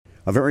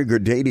A very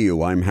good day to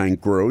you. I'm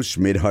Hank Gross,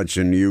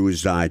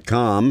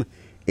 MidHudsonNews.com.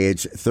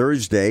 It's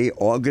Thursday,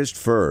 August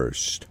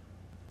 1st.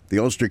 The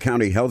Ulster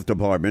County Health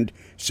Department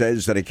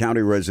says that a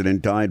county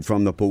resident died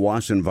from the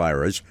Powassan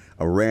virus,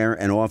 a rare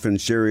and often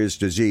serious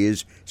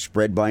disease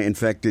spread by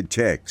infected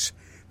ticks.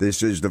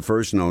 This is the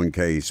first known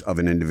case of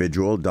an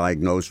individual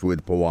diagnosed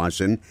with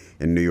Powassan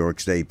in New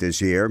York State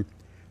this year.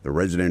 The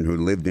resident who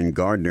lived in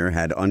Gardner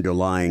had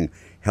underlying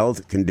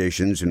health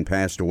conditions and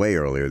passed away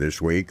earlier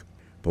this week.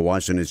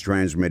 Powassan is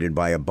transmitted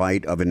by a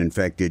bite of an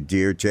infected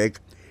deer tick.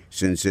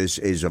 Since this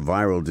is a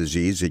viral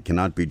disease, it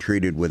cannot be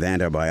treated with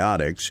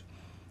antibiotics.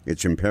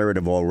 It's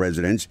imperative all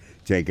residents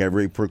take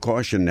every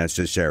precaution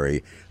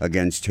necessary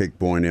against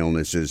tick-borne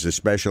illnesses,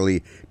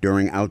 especially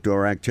during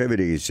outdoor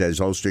activities,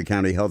 says Ulster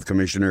County Health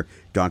Commissioner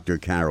Dr.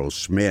 Carol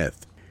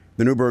Smith.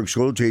 The Newburgh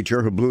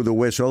schoolteacher who blew the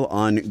whistle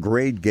on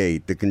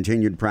GradeGate, the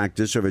continued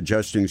practice of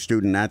adjusting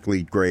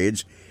student-athlete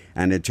grades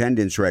and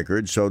attendance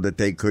records so that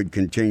they could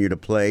continue to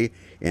play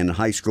in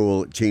high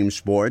school team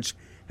sports,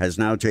 has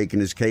now taken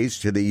his case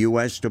to the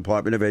U.S.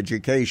 Department of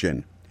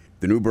Education.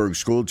 The Newburgh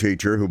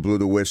schoolteacher who blew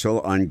the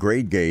whistle on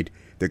GradeGate,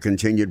 the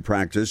continued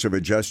practice of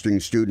adjusting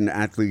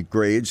student-athlete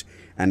grades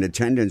and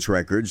attendance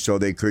records so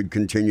they could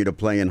continue to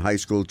play in high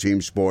school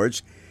team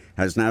sports,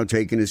 has now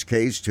taken his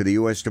case to the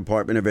U.S.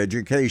 Department of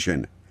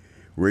Education.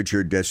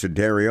 Richard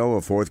Desiderio,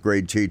 a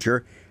fourth-grade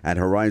teacher at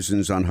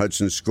Horizons on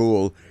Hudson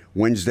School,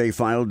 Wednesday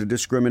filed a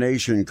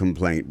discrimination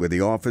complaint with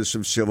the Office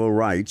of Civil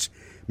Rights,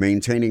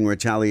 maintaining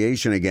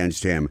retaliation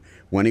against him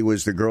when he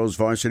was the girls'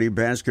 varsity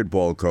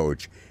basketball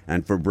coach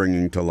and for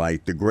bringing to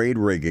light the grade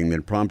rigging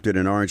that prompted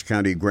an Orange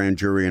County grand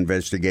jury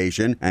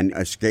investigation and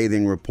a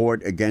scathing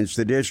report against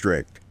the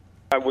district.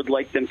 I would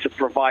like them to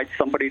provide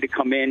somebody to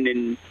come in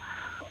and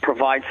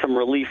provide some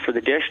relief for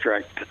the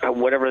district,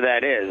 whatever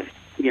that is.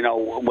 You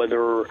know,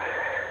 whether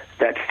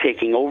that's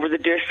taking over the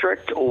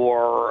district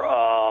or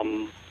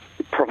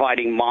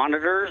providing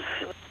monitors.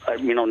 I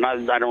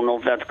don't know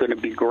if that's going to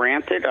be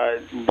granted,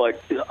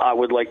 but I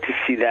would like to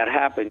see that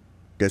happen.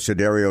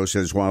 Desiderio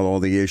says while all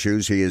the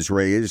issues he has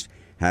raised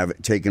have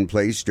taken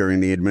place during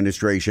the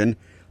administration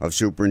of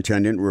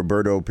Superintendent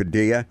Roberto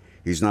Padilla,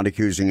 he's not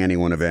accusing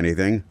anyone of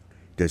anything.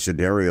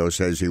 Desiderio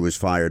says he was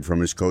fired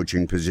from his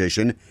coaching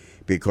position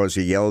because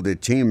he yelled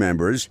at team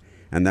members,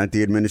 and that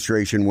the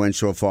administration went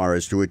so far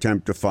as to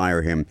attempt to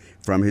fire him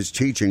from his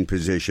teaching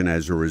position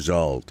as a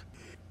result.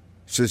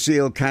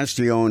 Cecile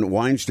Castillon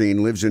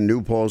Weinstein lives in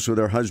New Paltz with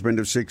her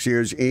husband of 6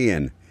 years,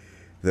 Ian.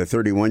 The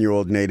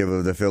 31-year-old native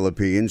of the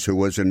Philippines, who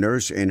was a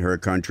nurse in her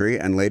country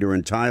and later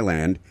in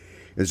Thailand,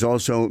 is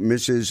also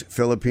Mrs.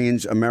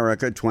 Philippines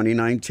America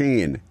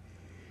 2019.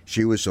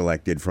 She was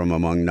selected from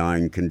among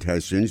 9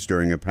 contestants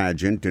during a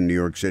pageant in New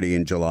York City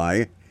in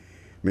July.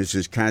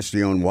 Mrs.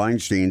 Castillon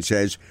Weinstein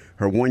says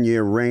her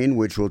one-year reign,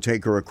 which will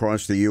take her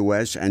across the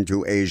U.S. and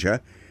to Asia,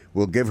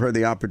 will give her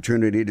the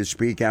opportunity to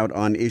speak out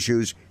on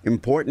issues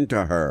important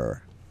to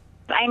her.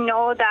 I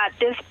know that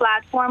this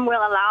platform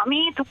will allow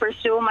me to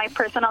pursue my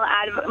personal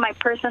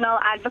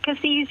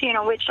advocacies,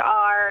 which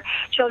are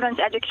children's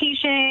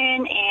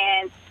education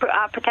and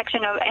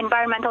protection of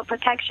environmental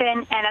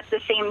protection, and at the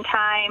same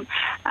time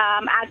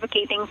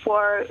advocating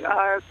for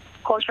our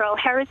cultural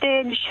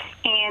heritage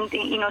and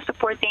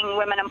supporting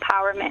women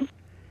empowerment.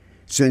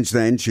 Since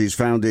then, she's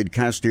founded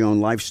Castillon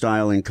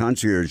Lifestyle and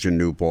Concierge in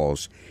New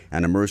Paltz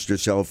and immersed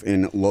herself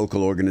in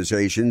local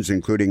organizations,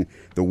 including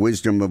the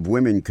Wisdom of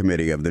Women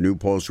Committee of the New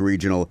Paltz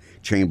Regional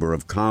Chamber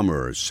of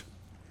Commerce.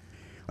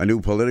 A new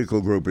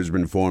political group has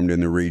been formed in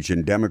the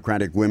region.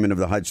 Democratic Women of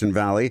the Hudson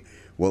Valley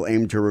will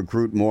aim to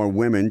recruit more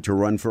women to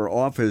run for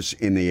office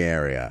in the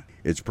area.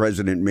 Its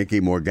president,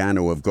 Mickey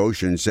Morgano of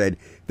Goshen, said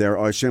there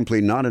are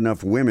simply not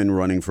enough women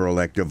running for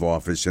elective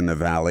office in the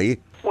valley.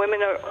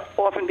 Women are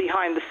often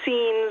behind the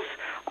scenes.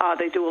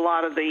 They do a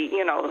lot of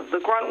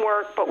the grunt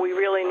work, but we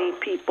really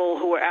need people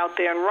who are out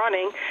there and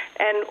running.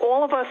 And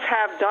all of us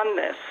have done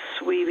this.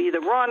 We've either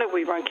run or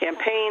we run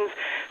campaigns.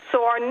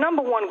 So our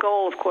number one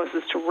goal, of course,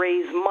 is to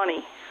raise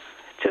money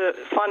to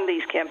fund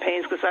these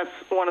campaigns, because that's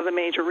one of the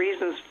major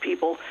reasons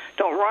people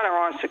don't run or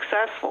aren't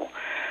successful.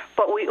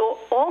 But we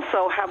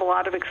also have a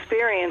lot of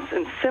experience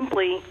in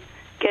simply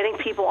getting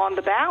people on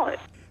the ballot.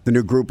 The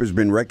new group has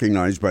been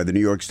recognized by the New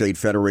York State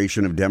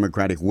Federation of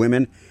Democratic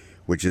Women,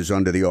 which is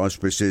under the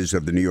auspices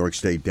of the New York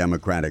State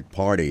Democratic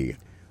Party.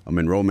 A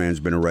Monroe man's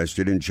been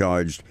arrested and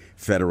charged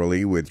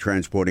federally with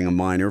transporting a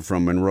minor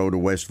from Monroe to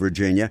West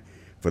Virginia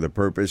for the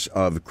purpose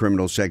of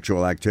criminal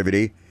sexual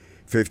activity.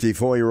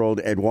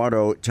 54-year-old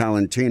Eduardo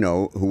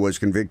Talentino, who was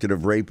convicted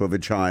of rape of a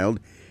child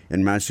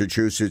in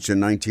Massachusetts in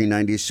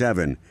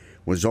 1997,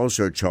 was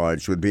also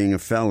charged with being a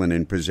felon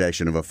in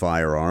possession of a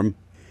firearm.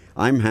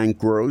 I'm Hank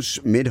Gross,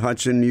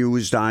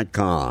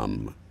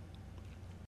 MidHudsonNews.com.